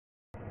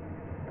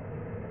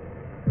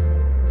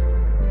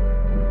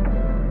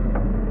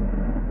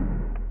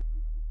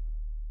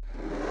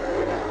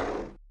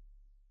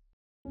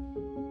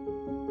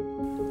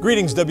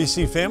Greetings,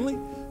 WC family.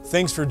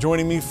 Thanks for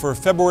joining me for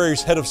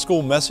February's Head of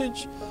School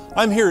message.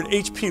 I'm here at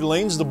H.P.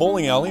 Lanes, the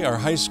bowling alley, our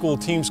high school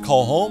teams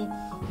call home,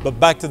 but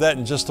back to that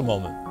in just a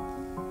moment.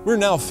 We're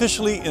now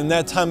officially in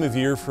that time of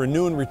year for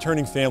new and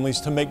returning families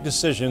to make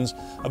decisions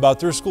about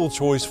their school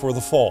choice for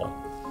the fall.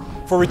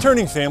 For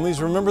returning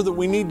families, remember that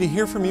we need to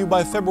hear from you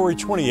by February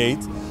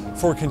 28th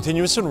for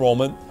continuous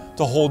enrollment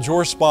to hold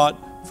your spot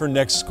for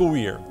next school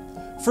year.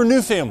 For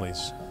new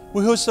families,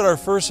 we hosted our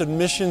first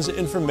admissions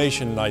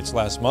information nights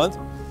last month.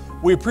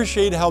 We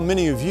appreciate how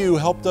many of you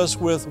helped us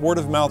with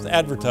word-of-mouth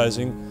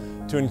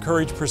advertising to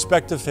encourage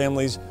prospective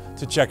families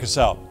to check us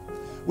out.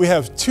 We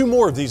have 2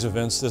 more of these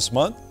events this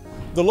month.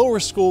 The lower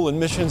school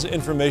admissions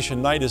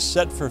information night is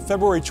set for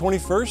February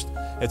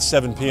 21st at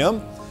 7 p.m.,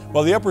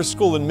 while the upper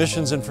school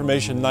admissions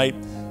information night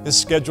is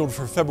scheduled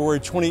for February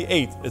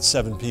 28th at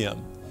 7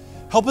 p.m.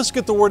 Help us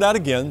get the word out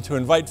again to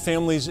invite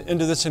families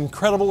into this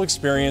incredible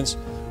experience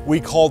we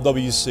call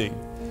WC.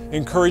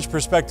 Encourage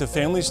prospective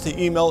families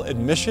to email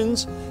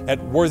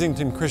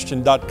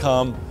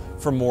admissions@worthingtonchristian.com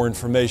for more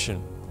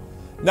information.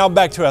 Now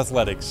back to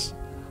athletics.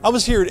 I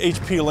was here at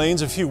H.P.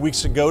 Lanes a few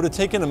weeks ago to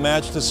take in a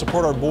match to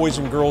support our boys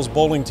and girls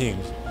bowling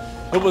teams.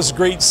 It was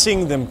great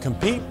seeing them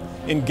compete,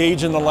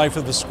 engage in the life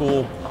of the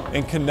school,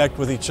 and connect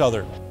with each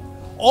other.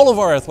 All of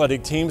our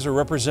athletic teams are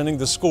representing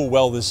the school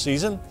well this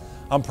season.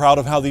 I'm proud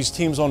of how these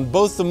teams on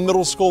both the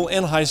middle school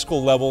and high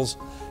school levels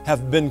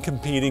have been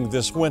competing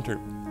this winter.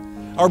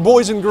 Our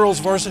boys and girls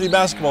varsity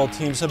basketball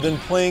teams have been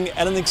playing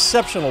at an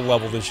exceptional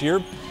level this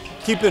year.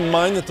 Keep in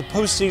mind that the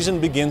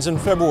postseason begins in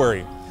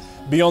February.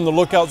 Be on the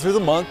lookout through the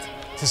month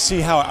to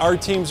see how our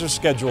teams are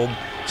scheduled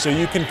so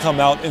you can come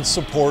out and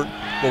support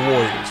the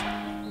Warriors.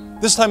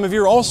 This time of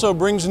year also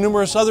brings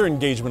numerous other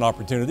engagement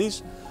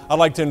opportunities. I'd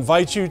like to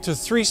invite you to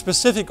 3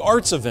 specific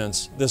arts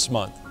events this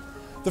month.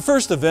 The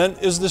first event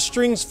is the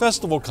Strings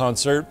Festival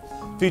concert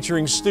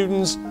featuring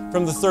students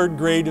from the 3rd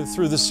grade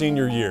through the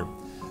senior year.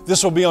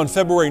 This will be on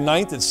February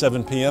 9th at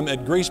 7 p.m.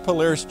 at Grace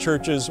Polaris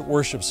Church's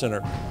Worship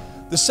Center.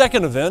 The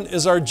second event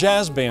is our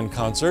jazz band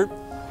concert.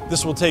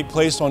 This will take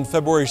place on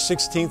February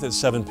 16th at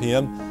 7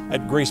 p.m.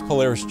 at Grace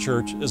Polaris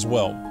Church as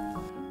well.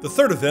 The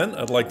third event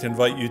I'd like to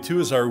invite you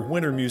to is our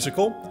winter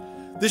musical.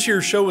 This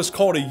year's show is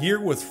called A Year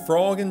with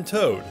Frog and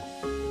Toad.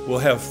 We'll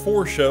have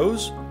 4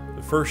 shows.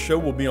 The first show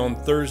will be on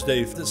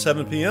Thursday at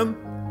 7 p.m.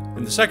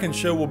 and the second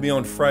show will be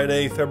on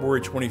Friday,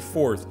 February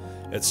 24th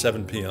at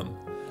 7 p.m.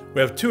 We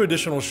have 2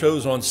 additional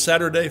shows on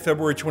Saturday,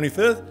 February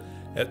 25th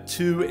at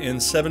 2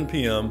 and 7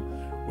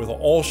 p.m. with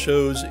all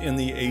shows in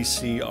the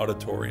AC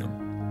auditorium.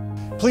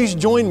 Please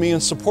join me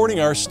in supporting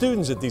our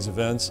students at these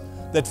events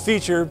that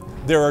feature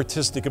their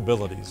artistic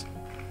abilities.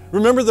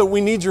 Remember that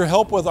we need your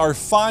help with our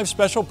 5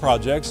 special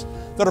projects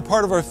that are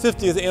part of our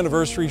 50th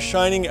anniversary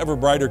Shining Ever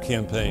Brighter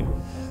campaign.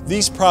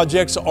 These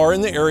projects are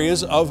in the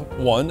areas of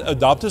 1.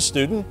 Adopt a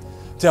student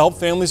to help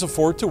families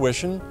afford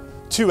tuition,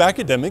 2.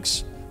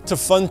 Academics to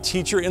fund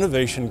teacher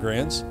innovation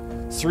grants,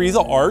 3.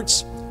 The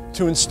arts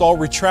to install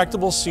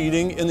retractable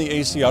seating in the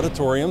AC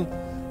auditorium,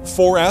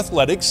 4.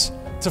 Athletics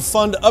to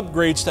fund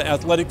upgrades to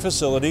athletic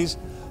facilities,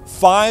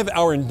 5.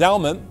 Our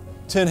endowment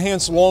to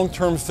enhance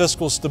long-term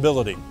fiscal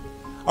stability.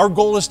 Our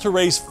goal is to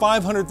raise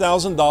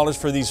 $500,000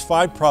 for these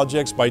 5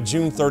 projects by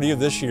June 30 of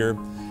this year.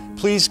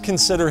 Please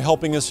consider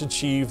helping us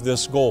achieve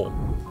this goal.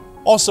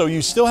 Also,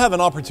 you still have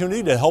an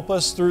opportunity to help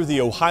us through the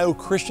Ohio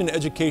Christian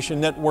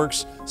Education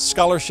Network's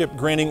Scholarship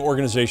Granting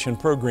Organization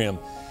program.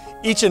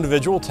 Each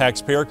individual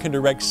taxpayer can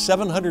direct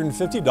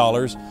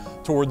 $750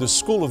 toward the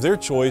school of their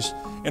choice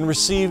and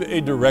receive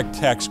a direct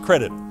tax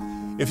credit.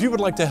 If you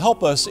would like to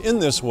help us in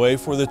this way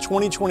for the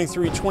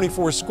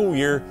 2023-24 school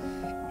year,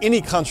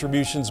 any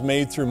contributions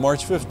made through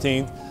March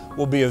 15th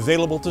will be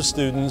available to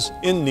students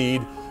in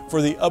need for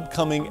the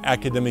upcoming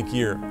academic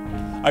year.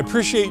 I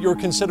appreciate your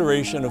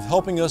consideration of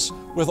helping us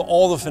with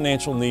all the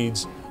financial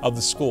needs of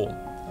the school.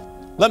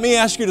 Let me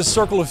ask you to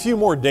circle a few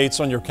more dates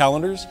on your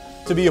calendars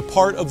to be a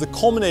part of the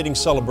culminating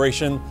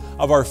celebration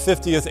of our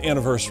 50th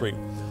anniversary.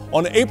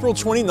 On April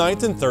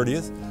 29th and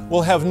 30th,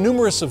 we'll have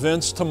numerous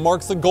events to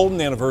mark the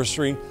golden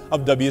anniversary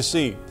of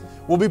WC.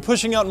 We'll be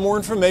pushing out more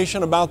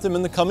information about them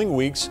in the coming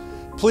weeks.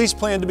 Please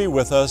plan to be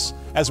with us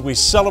as we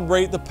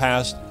celebrate the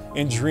past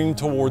and dream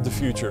toward the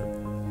future.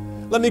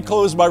 Let me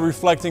close by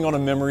reflecting on a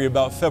memory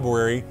about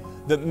February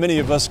that many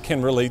of us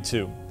can relate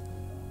to.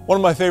 One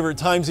of my favorite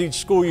times each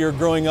school year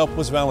growing up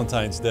was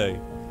Valentine's Day.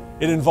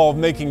 It involved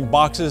making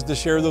boxes to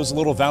share those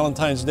little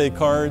Valentine's Day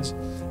cards,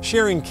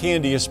 sharing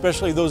candy,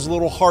 especially those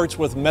little hearts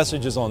with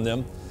messages on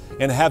them,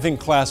 and having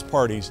class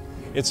parties.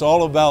 It's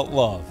all about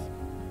love.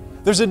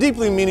 There's a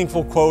deeply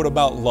meaningful quote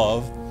about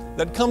love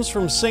that comes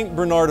from Saint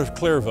Bernard of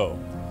Clairvaux,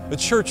 a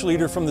church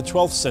leader from the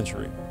 12th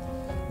century.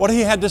 What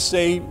he had to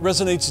say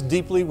resonates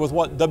deeply with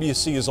what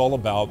WC is all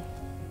about.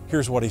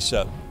 Here's what he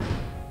said.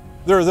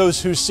 There are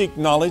those who seek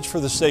knowledge for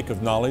the sake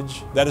of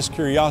knowledge, that is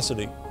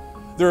curiosity.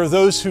 There are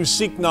those who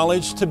seek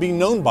knowledge to be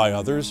known by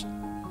others,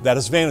 that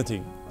is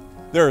vanity.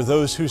 There are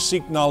those who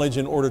seek knowledge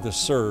in order to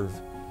serve,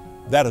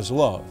 that is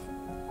love.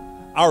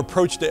 Our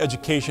approach to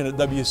education at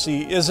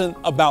WC isn't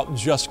about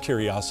just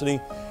curiosity,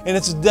 and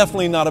it's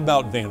definitely not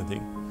about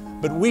vanity.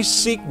 But we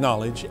seek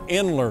knowledge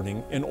and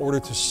learning in order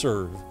to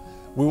serve.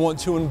 We want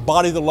to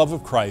embody the love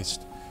of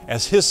Christ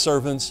as His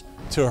servants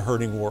to a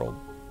hurting world.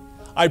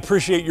 I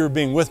appreciate your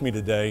being with me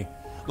today.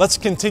 Let's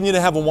continue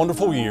to have a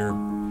wonderful year,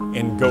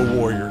 and go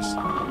Warriors.